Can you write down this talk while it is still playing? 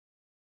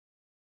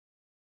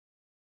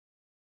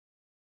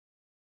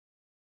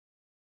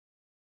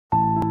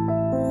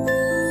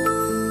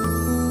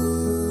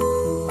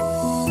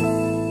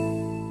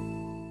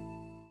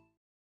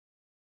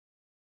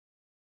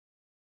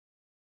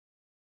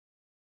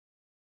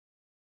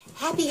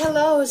Happy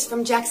hellos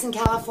from Jackson,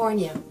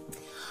 California.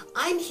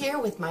 I'm here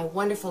with my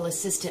wonderful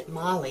assistant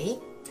Molly,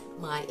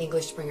 my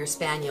English Springer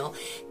Spaniel,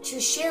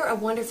 to share a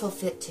wonderful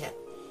fit tip.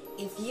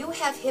 If you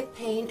have hip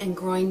pain and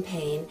groin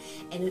pain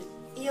and it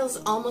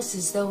feels almost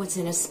as though it's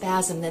in a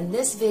spasm, then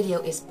this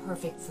video is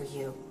perfect for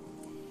you.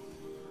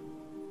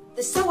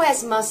 The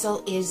psoas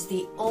muscle is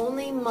the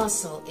only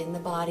muscle in the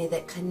body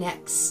that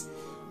connects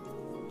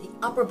the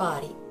upper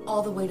body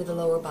all the way to the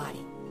lower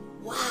body.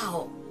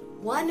 Wow!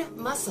 One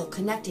muscle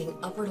connecting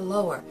upper to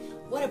lower.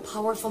 What a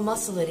powerful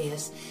muscle it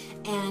is.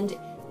 And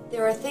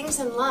there are things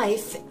in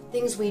life,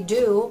 things we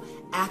do,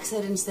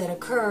 accidents that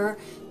occur,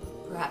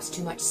 perhaps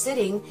too much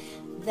sitting,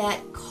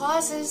 that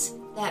causes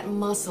that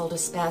muscle to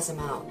spasm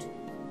out.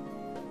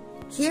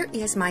 Here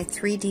is my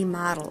 3D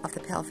model of the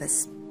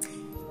pelvis.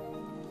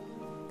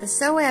 The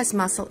psoas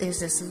muscle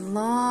is this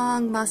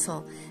long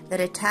muscle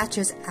that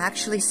attaches,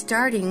 actually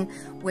starting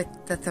with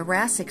the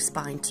thoracic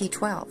spine,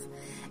 T12,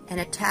 and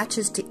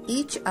attaches to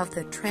each of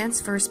the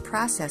transverse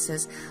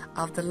processes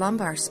of the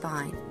lumbar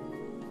spine.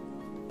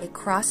 It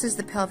crosses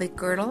the pelvic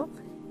girdle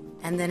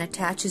and then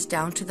attaches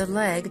down to the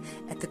leg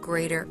at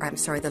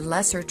the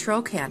lesser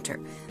trochanter.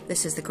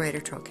 This is the greater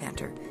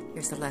trochanter.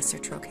 Here's the lesser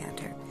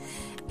trochanter.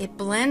 It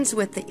blends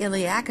with the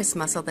iliacus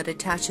muscle that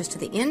attaches to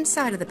the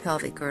inside of the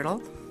pelvic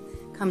girdle,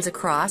 comes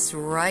across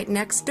right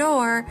next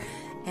door,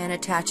 and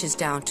attaches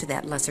down to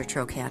that lesser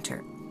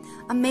trochanter.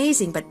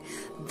 Amazing, but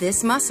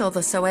this muscle,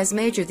 the psoas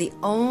major, the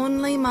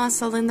only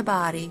muscle in the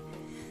body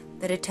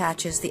that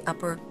attaches the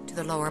upper to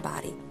the lower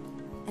body.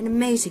 An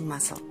amazing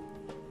muscle.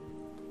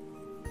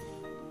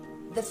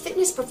 The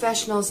fitness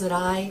professionals that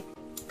I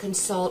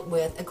consult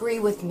with agree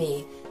with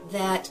me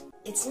that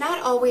it's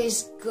not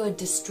always good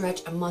to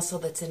stretch a muscle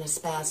that's in a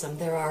spasm.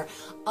 There are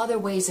other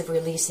ways of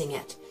releasing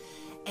it.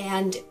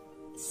 And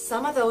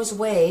some of those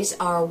ways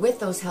are with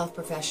those health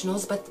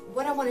professionals, but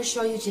what I want to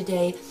show you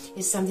today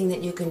is something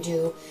that you can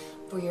do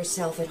for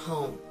yourself at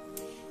home.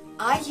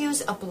 I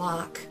use a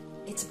block.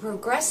 It's a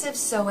progressive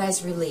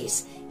psoas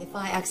release. If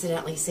I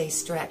accidentally say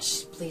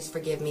stretch, please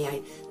forgive me.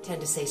 I tend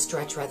to say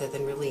stretch rather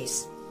than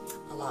release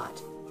a lot.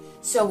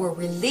 So we're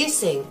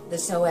releasing the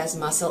psoas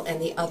muscle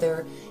and the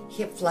other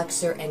hip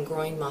flexor and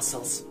groin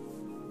muscles.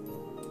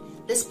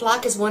 This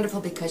block is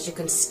wonderful because you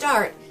can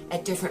start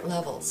at different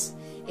levels.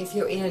 If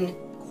you're in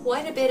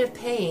quite a bit of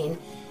pain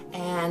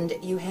and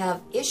you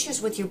have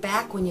issues with your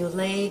back when you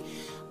lay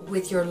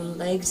with your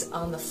legs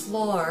on the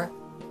floor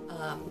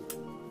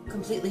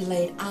completely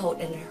laid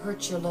out and it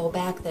hurts your low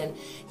back, then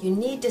you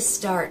need to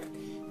start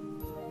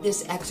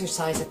this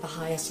exercise at the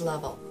highest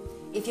level.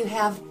 If you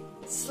have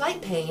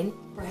slight pain,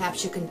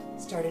 perhaps you can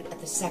start it at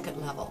the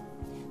second level.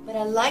 But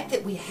I like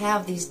that we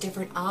have these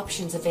different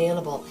options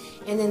available.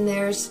 And then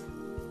there's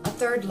a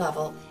third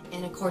level,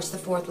 and of course the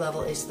fourth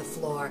level is the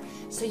floor.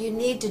 So you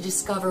need to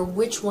discover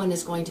which one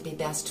is going to be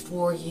best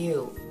for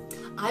you.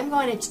 I'm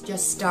going to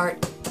just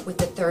start with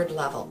the third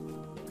level.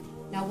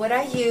 Now what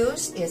I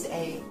use is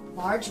a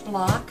large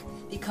block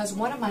because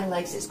one of my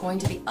legs is going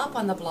to be up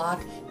on the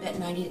block at a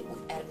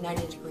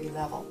 90-degree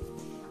level.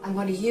 I'm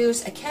going to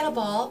use a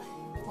kettlebell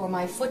for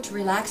my foot to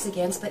relax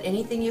against, but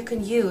anything you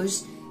can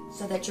use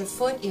so that your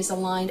foot is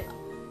aligned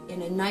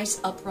in a nice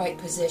upright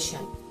position.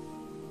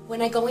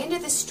 When I go into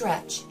the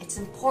stretch, it's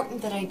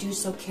important that I do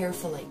so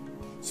carefully.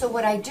 So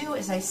what I do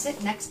is I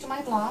sit next to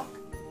my block,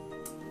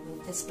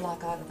 move this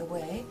block out of the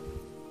way.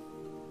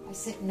 I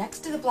sit next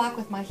to the block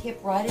with my hip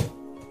right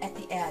at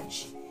the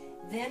edge.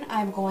 Then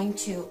I'm going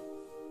to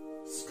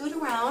scoot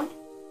around,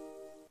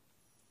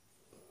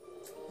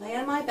 lay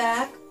on my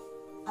back,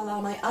 allow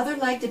my other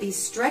leg to be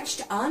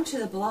stretched onto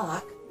the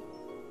block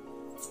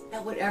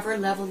at whatever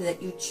level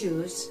that you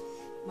choose.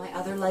 My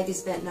other leg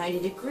is bent 90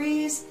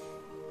 degrees.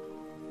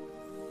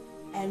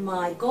 And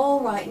my goal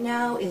right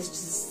now is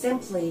just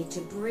simply to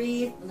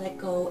breathe, let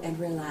go, and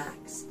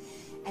relax.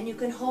 And you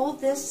can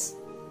hold this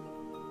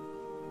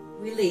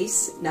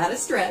release, not a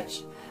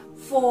stretch,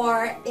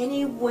 for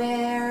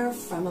anywhere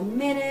from a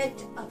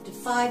minute up to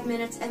 5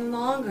 minutes and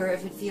longer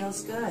if it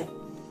feels good.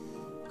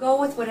 Go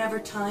with whatever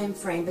time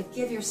frame, but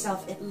give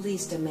yourself at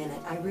least a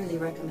minute. I really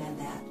recommend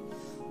that.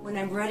 When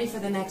I'm ready for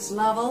the next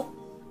level,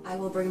 I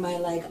will bring my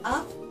leg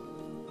up,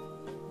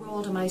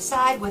 roll to my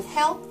side with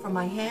help from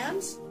my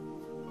hands.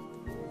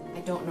 I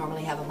don't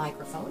normally have a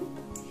microphone.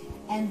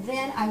 And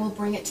then I will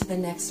bring it to the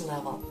next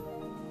level.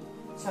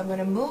 So I'm going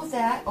to move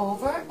that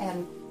over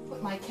and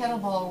put my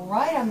kettlebell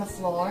right on the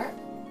floor.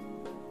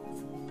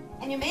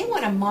 And you may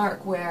want to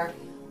mark where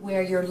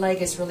your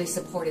leg is really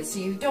supported so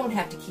you don't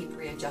have to keep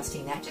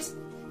readjusting that. Just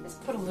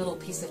put a little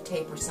piece of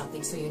tape or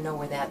something so you know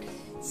where that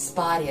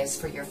spot is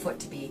for your foot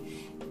to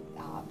be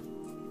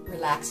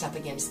relaxed up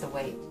against the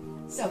weight.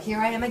 So here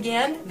I am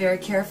again, very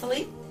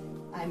carefully.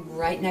 I'm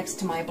right next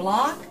to my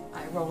block.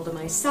 I roll to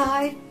my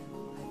side,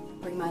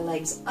 I bring my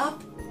legs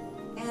up,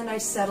 and I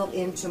settle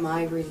into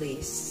my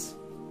release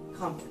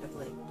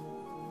comfortably.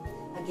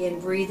 Again,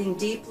 breathing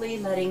deeply,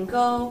 letting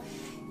go.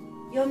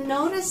 You'll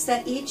notice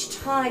that each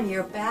time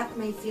your back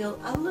may feel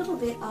a little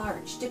bit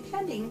arched,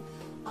 depending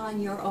on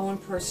your own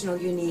personal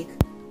unique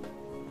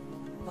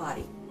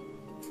body.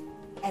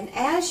 And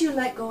as you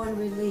let go and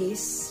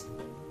release,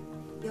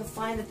 you'll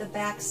find that the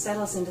back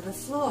settles into the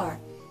floor.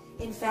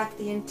 In fact,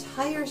 the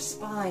entire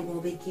spine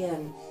will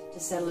begin to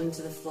settle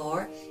into the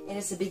floor, and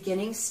it's a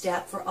beginning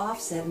step for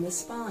offset in the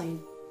spine.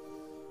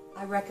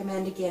 I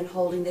recommend, again,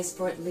 holding this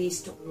for at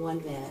least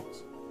 1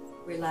 minute.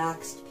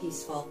 Relaxed,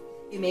 peaceful.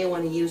 You may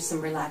want to use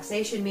some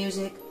relaxation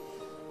music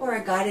or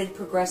a guided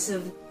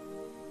progressive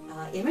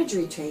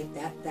imagery tape.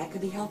 That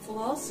could be helpful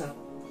also.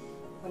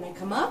 When I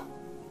come up,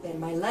 bend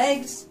my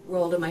legs,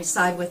 roll to my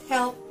side with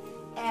help,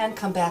 and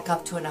come back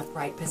up to an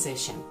upright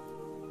position.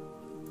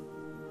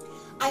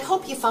 I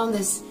hope you found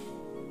this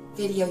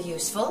video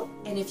useful,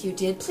 and if you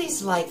did,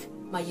 please like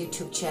my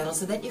YouTube channel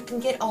so that you can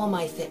get all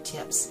my fit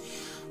tips.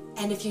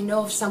 And if you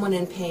know of someone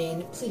in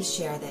pain, please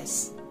share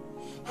this.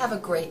 Have a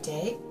great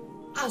day.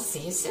 I'll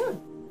see you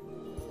soon.